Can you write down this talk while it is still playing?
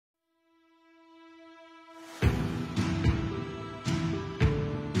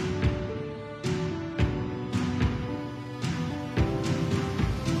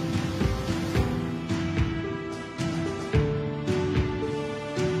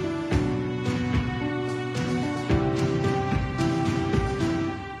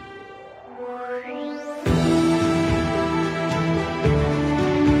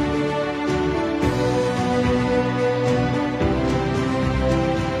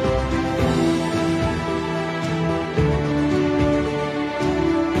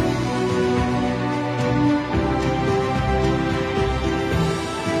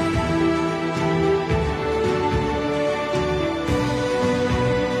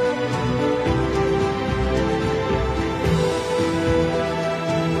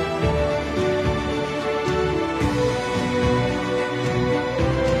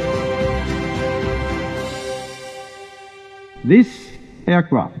This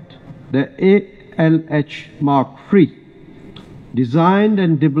aircraft, the ALH Mark III, designed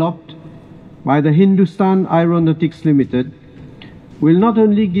and developed by the Hindustan Aeronautics Limited, will not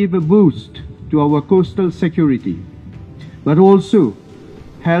only give a boost to our coastal security, but also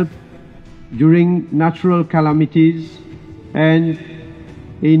help during natural calamities and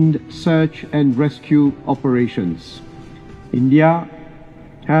in search and rescue operations. India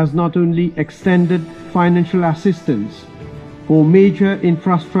has not only extended financial assistance for major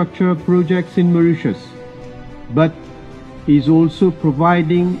infrastructure projects in Mauritius, but is also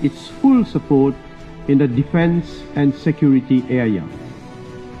providing its full support in the defense and security area.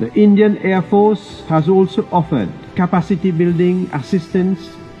 The Indian Air Force has also offered capacity building assistance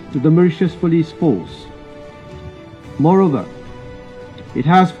to the Mauritius Police Force. Moreover, it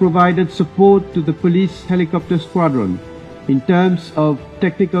has provided support to the police helicopter squadron in terms of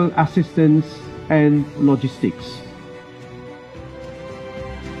technical assistance and logistics.